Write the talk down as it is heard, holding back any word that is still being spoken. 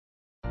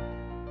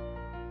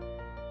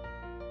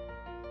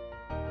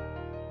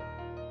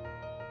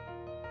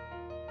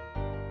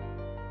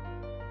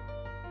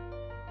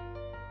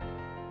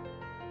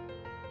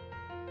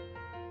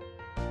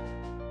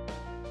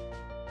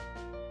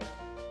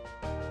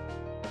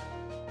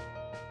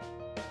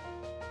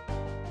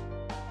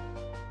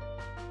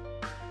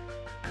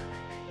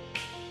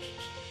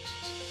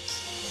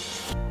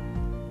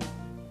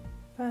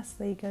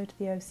Firstly, go to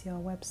the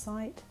OCR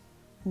website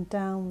and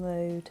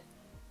download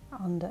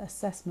under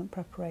Assessment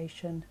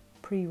Preparation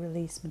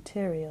Pre-Release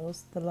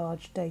Materials the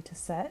large data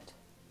set,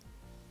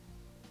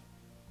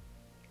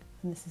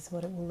 and this is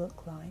what it will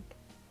look like.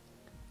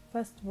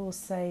 First of all,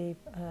 save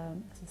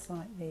as a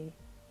slightly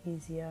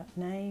easier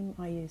name.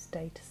 I use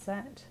data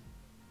set.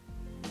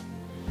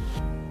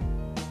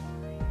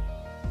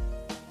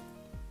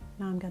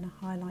 Now I'm going to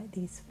highlight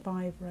these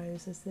 5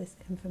 rows as this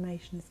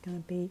information is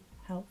going to be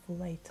helpful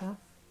later.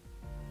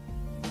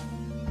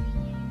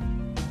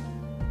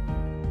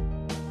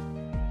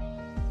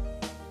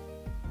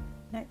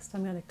 Next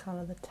I'm going to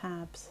colour the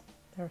tabs.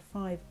 There are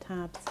 5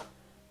 tabs.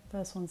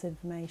 First one's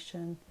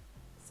information,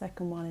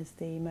 second one is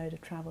the mode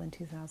of travel in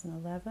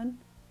 2011,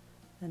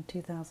 then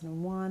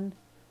 2001,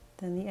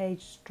 then the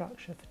age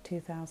structure for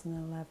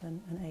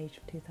 2011 and age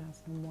for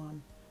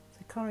 2001. So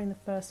colouring the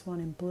first one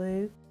in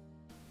blue,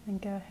 then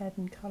go ahead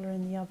and colour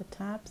in the other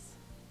tabs.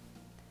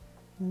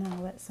 Now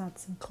let's add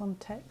some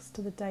context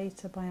to the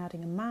data by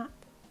adding a map.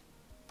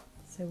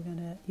 So we're going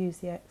to use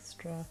the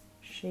extra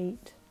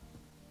sheet.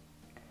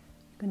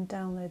 You can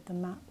download the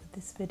map with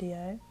this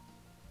video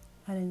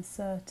and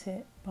insert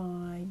it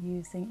by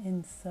using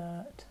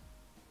Insert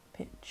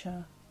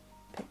Picture,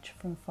 Picture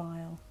from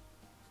File.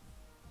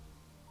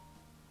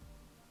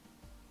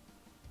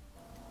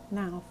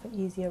 Now for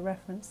easier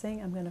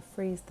referencing, I'm going to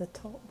freeze the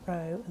top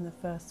row and the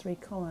first 3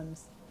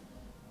 columns.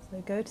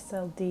 So go to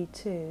cell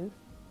D2,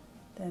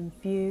 then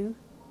View,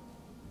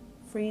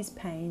 Freeze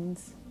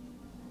Panes,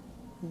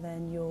 and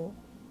then your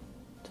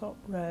top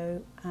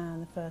row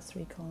and the first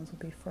 3 columns will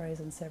be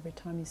frozen, so every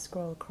time you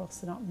scroll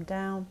across and up and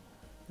down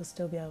you'll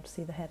still be able to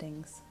see the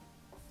headings.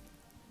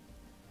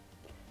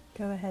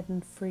 Go ahead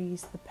and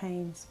freeze the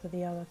panes for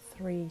the other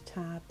 3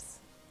 tabs.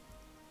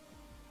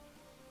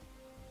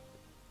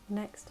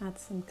 Next, add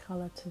some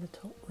colour to the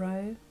top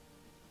row.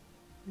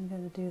 I'm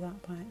going to do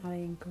that by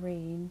adding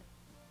green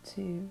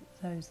to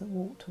those that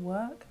walk to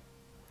work,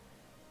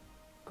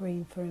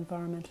 green for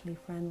environmentally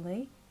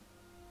friendly,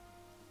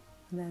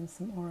 and then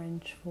some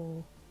orange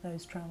for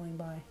those travelling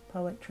by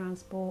public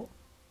transport,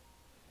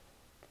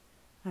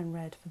 and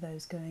red for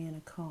those going in a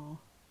car.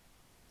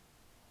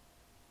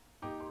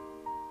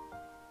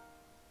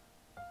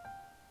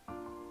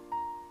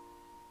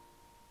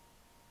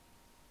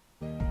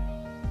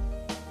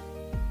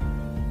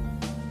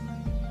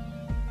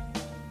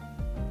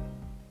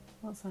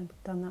 Once I've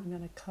done that, I'm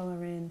going to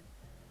colour in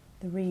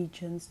the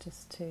regions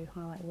just to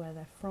highlight where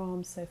they're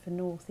from. So for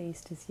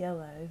northeast is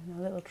yellow. Now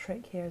a little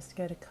trick here is to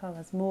go to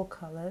colours, more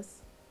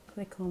colours,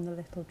 click on the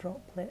little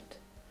droplet,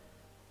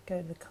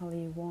 go to the colour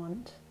you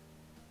want,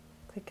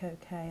 click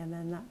OK, and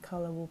then that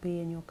colour will be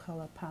in your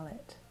colour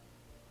palette.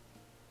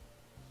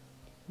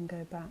 And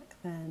go back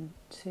then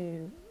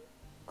to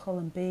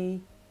column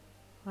B,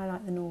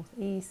 highlight the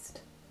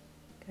northeast,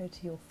 go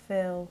to your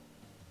fill,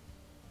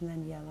 and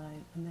then yellow,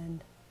 and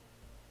then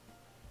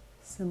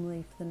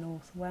similarly for the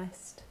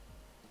northwest.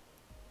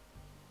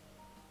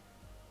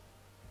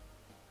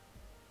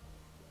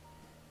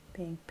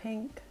 Being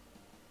pink,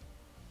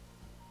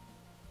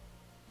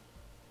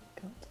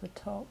 go up to the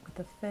top with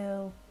the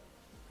fill,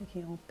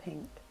 clicking on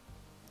pink,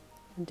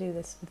 and do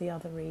this for the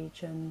other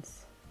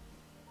regions.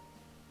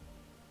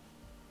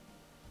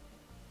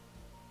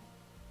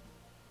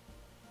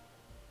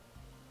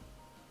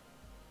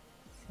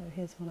 So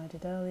here's one I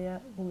did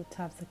earlier, all the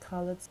tabs are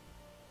coloured,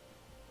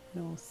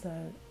 and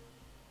also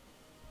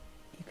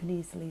you can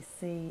easily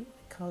see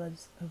the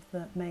colours of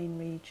the main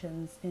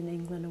regions in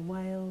England and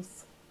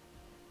Wales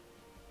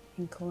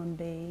in column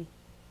B.